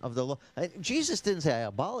student of the law. Jesus didn't say I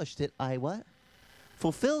abolished it. I what?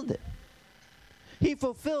 Fulfilled it. He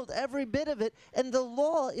fulfilled every bit of it, and the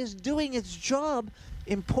law is doing its job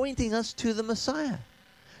in pointing us to the Messiah.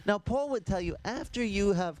 Now, Paul would tell you, after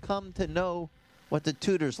you have come to know what the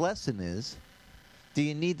tutor's lesson is, do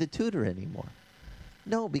you need the tutor anymore?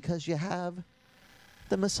 No, because you have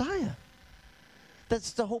the Messiah.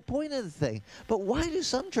 That's the whole point of the thing. But why do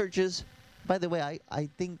some churches, by the way, I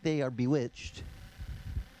think they are bewitched,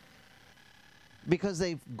 because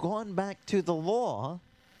they've gone back to the law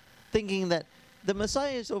thinking that the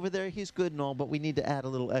Messiah is over there, he's good and all, but we need to add a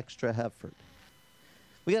little extra effort.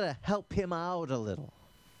 We got to help him out a little.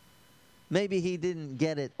 Maybe he didn't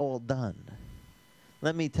get it all done.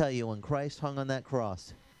 Let me tell you, when Christ hung on that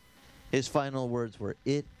cross, his final words were,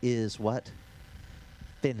 it is what?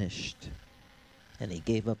 Finished. And he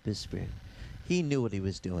gave up his spirit. He knew what he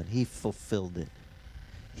was doing. He fulfilled it.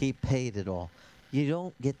 He paid it all. You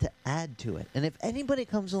don't get to add to it. And if anybody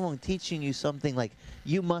comes along teaching you something like,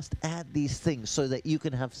 you must add these things so that you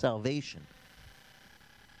can have salvation,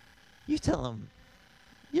 you tell them,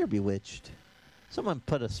 you're bewitched. Someone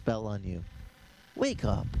put a spell on you. Wake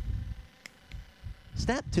up.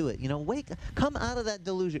 Snap to it. Wake up. Come out of that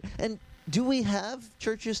delusion. And do we have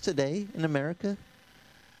churches today in America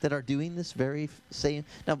that are doing this very same?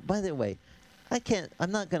 Now, by the way,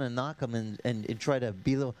 I'm not going to knock them and try to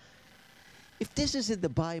belittle. If this is in the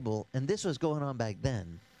Bible and this was going on back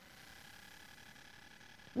then,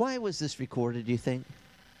 why was this recorded, do you think?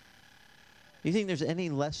 Do you think there's any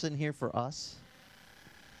lesson here for us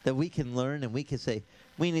that we can learn and we can say,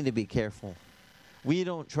 we need to be careful? We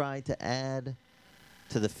don't try to add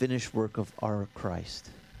to the finished work of our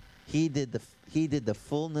Christ. He did the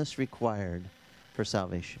fullness required for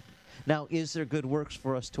salvation. Now, is there good works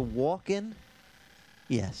for us to walk in?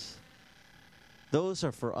 Yes. Those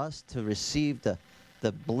are for us to receive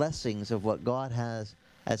the blessings of what God has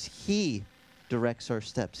as he directs our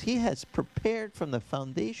steps. He has prepared from the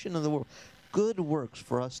foundation of the world good works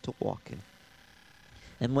for us to walk in.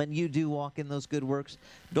 And when you do walk in those good works,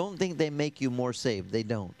 don't think they make you more saved. They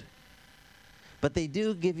don't. But they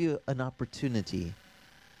do give you an opportunity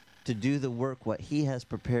to do the work what he has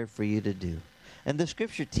prepared for you to do. And the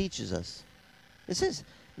scripture teaches us. It says,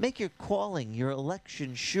 make your calling, your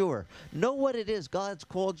election sure. Know what it is God's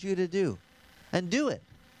called you to do. And do it.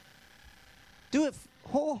 Do it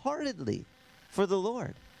wholeheartedly for the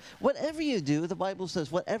Lord. Whatever you do, the Bible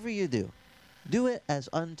says, whatever you do it as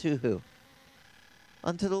unto who?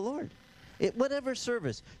 Unto the Lord. Whatever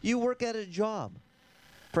service. You work at a job.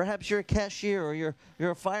 Perhaps you're a cashier, or you're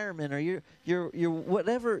a fireman, or you're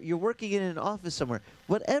whatever, you're working in an office somewhere.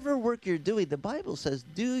 Whatever work you're doing, the Bible says,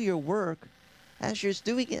 do your work as you're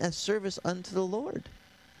doing it as service unto the Lord.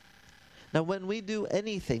 Now, when we do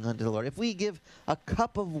anything unto the Lord, if we give a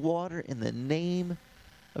cup of water in the name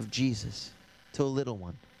of Jesus to a little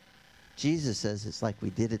one, Jesus says it's like we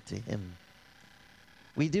did it to him.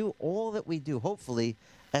 We do all that we do, hopefully,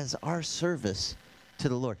 as our service to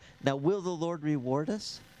the Lord. Now, will the Lord reward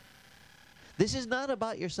us? This is not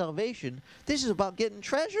about your salvation. This is about getting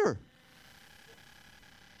treasure.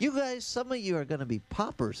 You guys, some of you are going to be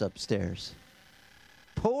paupers upstairs.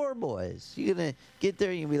 Poor boys. You're going to get there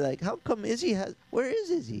and you'll be like, how come Izzy where is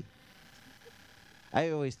Izzy? I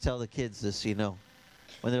always tell the kids this,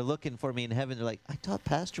 When they're looking for me in heaven, they're like, I thought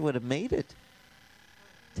Pastor would have made it.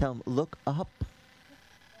 Tell them, look up.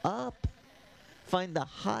 Up. Find the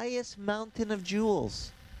highest mountain of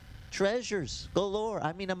jewels. Treasures galore.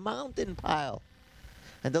 I mean, a mountain pile.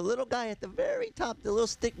 And the little guy at the very top, the little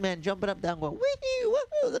stick man jumping up down going, wee-hoo,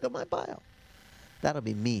 woohoo, look at my pile. That'll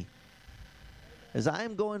be me. As I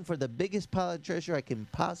am going for the biggest pile of treasure I can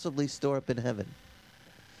possibly store up in heaven.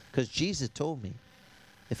 Because Jesus told me,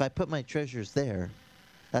 if I put my treasures there,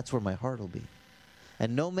 that's where my heart will be.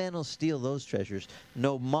 And no man will steal those treasures.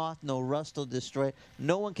 No moth, no rust will destroy it.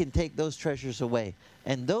 No one can take those treasures away.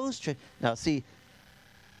 And those now see,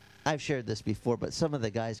 I've shared this before, but some of the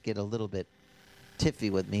guys get a little bit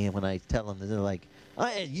tiffy with me when I tell them, they're like,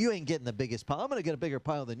 you ain't getting the biggest pile. I'm going to get a bigger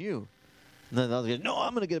pile than you. And then they'll go, no,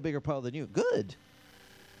 I'm going to get a bigger pile than you. Good.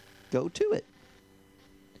 Go to it.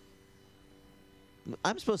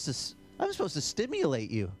 I'm supposed to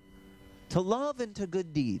stimulate you to love and to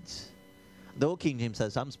good deeds. The old King James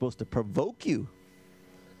says, I'm supposed to provoke you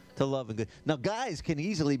to love and good. Now, guys can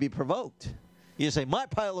easily be provoked. You say, my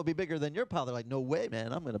pile will be bigger than your pile. They're like, no way,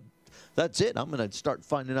 man. That's it. I'm going to start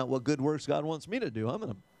finding out what good works God wants me to do.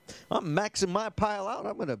 I'm maxing my pile out.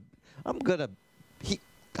 I'm going to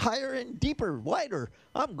higher and deeper, wider.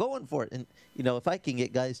 I'm going for it. And, if I can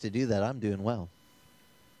get guys to do that, I'm doing well.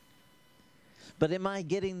 But am I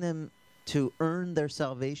getting them to earn their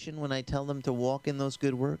salvation when I tell them to walk in those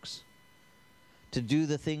good works? To do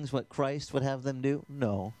the things what Christ would have them do?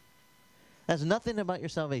 No. That's nothing about your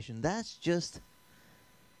salvation. That's just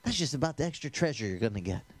about the extra treasure you're going to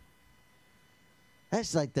get.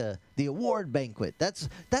 That's like the award banquet. That's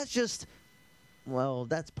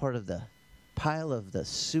part of the pile of the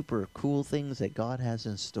super cool things that God has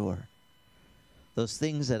in store. Those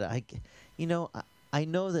things that I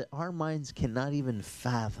know that our minds cannot even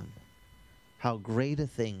fathom how great a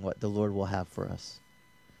thing what the Lord will have for us.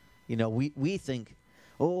 We think,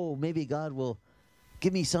 oh, maybe God will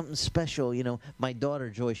give me something special. My daughter,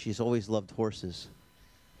 Joy, she's always loved horses.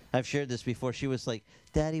 I've shared this before. She was like,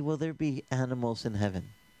 Daddy, will there be animals in heaven?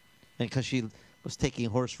 And because she was taking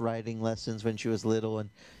horse riding lessons when she was little, and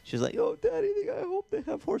she was like, oh, Daddy, I hope they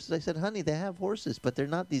have horses. I said, honey, they have horses, but they're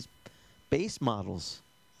not these base models.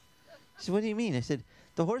 She said, what do you mean? I said,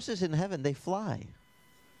 the horses in heaven, they fly.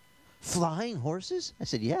 Flying horses? I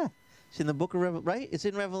said, yeah. It's in the book of Revelation, right? It's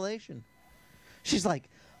in Revelation. She's like,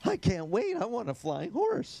 I can't wait. I want a flying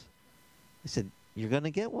horse. I said, you're going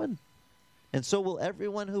to get one. And so will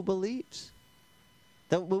everyone who believes.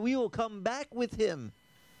 That we will come back with him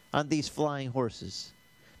on these flying horses.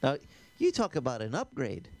 Now, you talk about an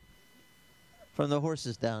upgrade from the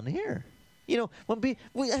horses down here.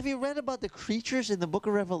 Have you read about the creatures in the book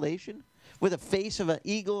of Revelation? With a face of an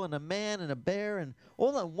eagle and a man and a bear and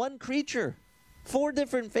all on one creature. 4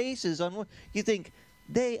 different faces on one. You think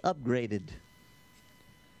they upgraded.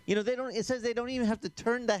 It says they don't even have to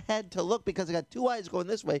turn the head to look because they got 2 eyes going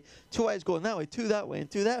this way, 2 eyes going that way, 2 that way, and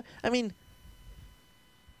 2 that. I mean,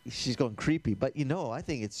 she's going creepy, but I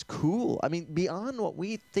think it's cool. I mean, beyond what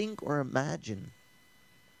we think or imagine.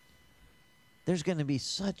 There's going to be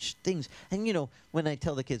such things. And, when I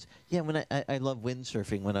tell the kids, when I love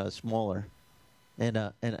windsurfing when I was smaller. And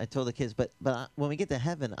I told the kids, but when we get to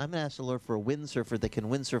heaven, I'm going to ask the Lord for a windsurfer that can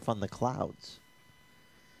windsurf on the clouds.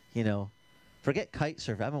 Forget kite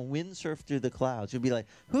surf. I'm going to windsurf through the clouds. You'll be like,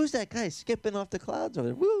 who's that guy skipping off the clouds over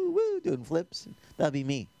there? Woo, woo, doing flips. That'll be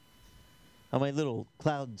me. On my little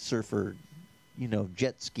cloud surfer,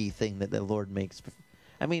 jet ski thing that the Lord makes.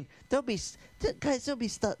 I mean, there'll be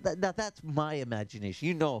stuff. Now, that's my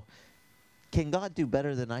imagination. Can God do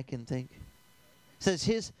better than I can think? It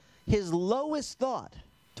says his lowest thought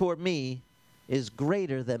toward me is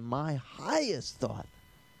greater than my highest thought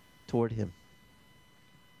toward him.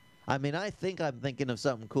 I mean, I think I'm thinking of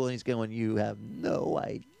something cool, and he's going, you have no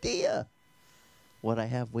idea what I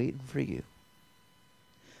have waiting for you.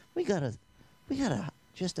 We gotta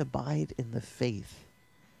just abide in the faith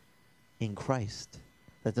in Christ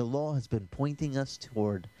that the law has been pointing us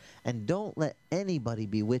toward, and don't let anybody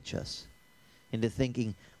bewitch us into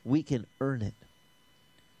thinking we can earn it.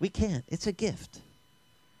 We can't. It's a gift.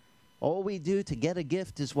 All we do to get a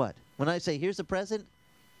gift is what? When I say, here's a present,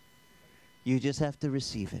 you just have to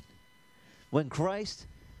receive it. When Christ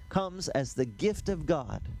comes as the gift of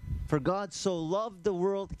God, for God so loved the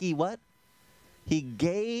world, he what? He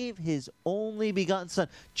gave his only begotten Son.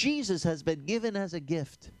 Jesus has been given as a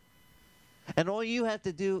gift. And all you have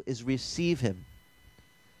to do is receive him.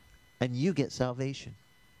 And you get salvation.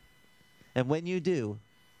 And when you do,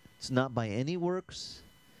 it's not by any works,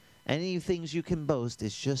 any things you can boast.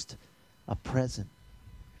 It's just a present.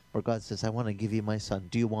 Where God says, I want to give you my Son.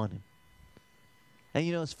 Do you want him? And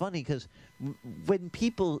it's funny because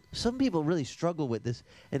some people really struggle with this,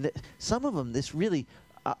 and some of them,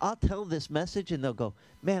 I'll tell this message and they'll go,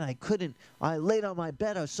 man, I laid on my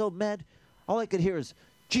bed, I was so mad, all I could hear is,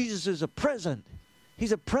 Jesus is a present.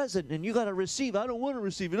 He's a present, and you got to receive. I don't want to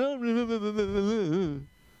receive it. And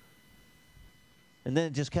then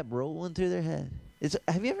it just kept rolling through their head.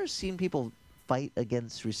 Have you ever seen people fight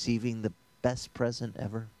against receiving the best present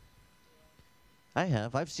ever? I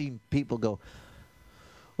have. I've seen people go,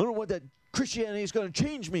 I don't want that Christianity is going to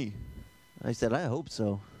change me. I said, I hope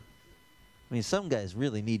so. I mean, some guys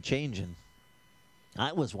really need changing.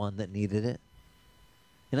 I was one that needed it.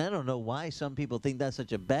 And I don't know why some people think that's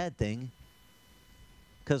such a bad thing.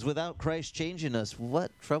 Because without Christ changing us,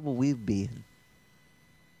 what trouble we'd be in.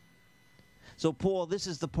 So, Paul, this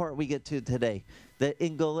is the part we get to today. That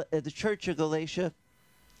in the church of Galatia,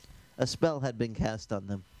 a spell had been cast on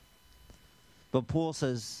them. But Paul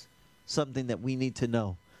says something that we need to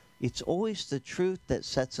know. It's always the truth that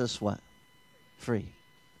sets us what? Free.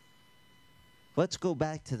 Let's go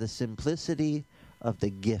back to the simplicity of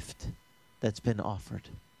the gift that's been offered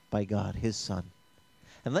by God, His Son.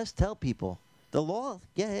 And let's tell people, the law,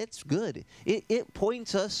 yeah, it's good. It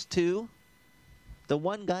points us to the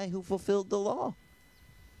one guy who fulfilled the law,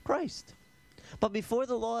 Christ. But before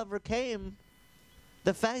the law ever came,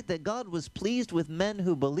 the fact that God was pleased with men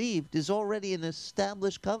who believed is already an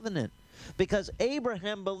established covenant. Because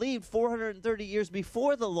Abraham believed 430 years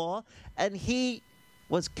before the law, and it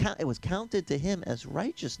was counted to him as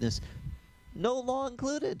righteousness, no law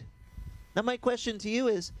included. Now my question to you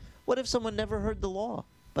is, what if someone never heard the law,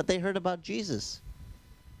 but they heard about Jesus?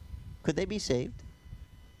 Could they be saved?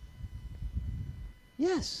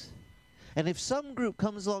 Yes. And if some group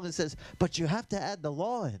comes along and says, but you have to add the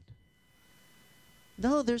law in.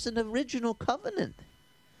 No, there's an original covenant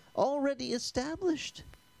already established.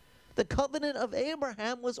 The covenant of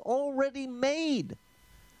Abraham was already made.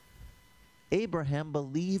 Abraham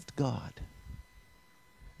believed God.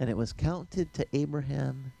 And it was counted to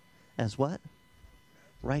Abraham as what?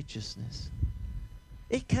 Righteousness.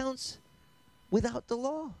 It counts without the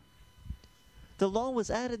law. The law was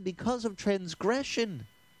added because of transgression.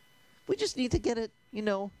 We just need to get it,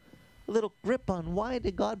 a little grip on why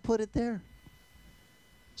did God put it there.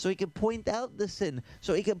 So He can point out the sin.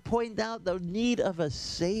 So He can point out the need of a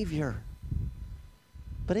Savior.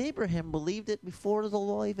 But Abraham believed it before the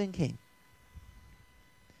law even came.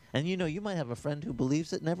 And you might have a friend who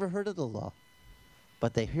believes it, never heard of the law.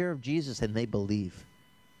 But they hear of Jesus and they believe.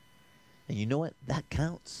 And you know what? That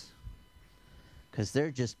counts. Because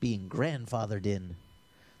they're just being grandfathered in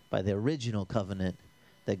by the original covenant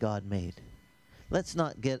that God made. Let's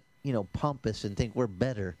not get, pompous and think we're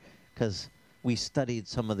better because we studied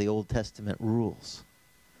some of the Old Testament rules.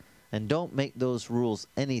 And don't make those rules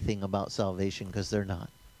anything about salvation, because they're not.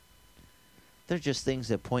 They're just things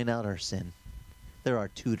that point out our sin. They're our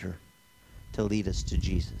tutor to lead us to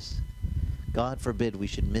Jesus. God forbid we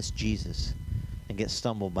should miss Jesus and get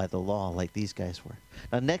stumbled by the law like these guys were.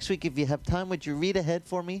 Now next week, if you have time, would you read ahead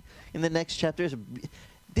for me in the next chapters?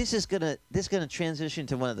 This is gonna transition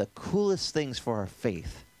to one of the coolest things for our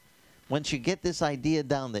faith. Once you get this idea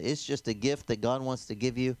down that it's just a gift that God wants to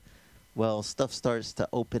give you, well, stuff starts to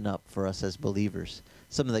open up for us as believers.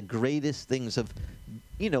 Some of the greatest things of,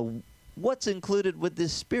 what's included with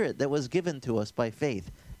this Spirit that was given to us by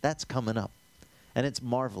faith. That's coming up. And it's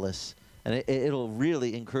marvelous. And it'll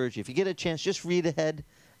really encourage you. If you get a chance, just read ahead,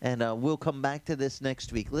 and we'll come back to this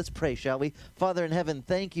next week. Let's pray, shall we? Father in heaven,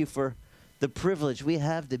 thank you for the privilege we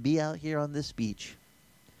have to be out here on this beach.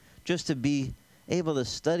 Just to be able to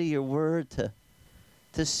study your word,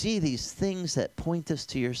 to see these things that point us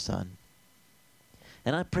to your Son.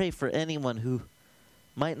 And I pray for anyone who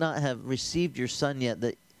might not have received your Son yet,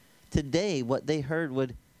 that today what they heard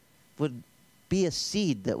would be a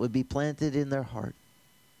seed that would be planted in their heart.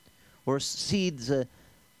 Or seeds that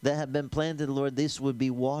have been planted, Lord, this would be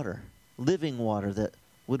water, living water that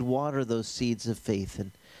would water those seeds of faith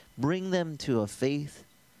and bring them to a faith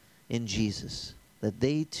in Jesus, that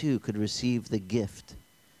they too could receive the gift,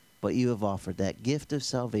 what you have offered, that gift of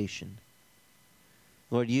salvation.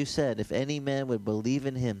 Lord, you said if any man would believe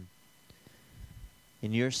in him,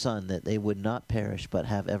 in your Son, that they would not perish but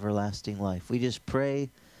have everlasting life. We just pray.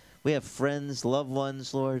 We have friends, loved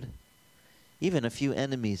ones, Lord, even a few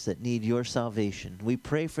enemies that need your salvation. We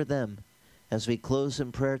pray for them as we close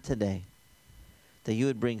in prayer today, that you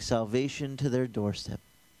would bring salvation to their doorstep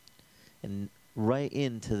and right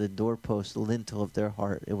into the doorpost, lintel of their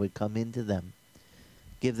heart. It would come into them.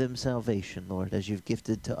 Give them salvation, Lord, as you've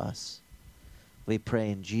gifted to us. We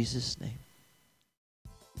pray in Jesus' name.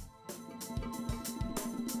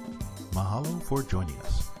 Mahalo for joining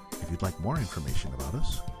us. If you'd like more information about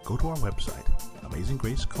us, go to our website,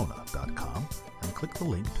 amazinggracekona.com, and click the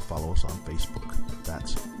link to follow us on Facebook.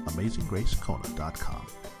 That's amazinggracekona.com.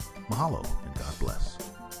 Mahalo and God bless.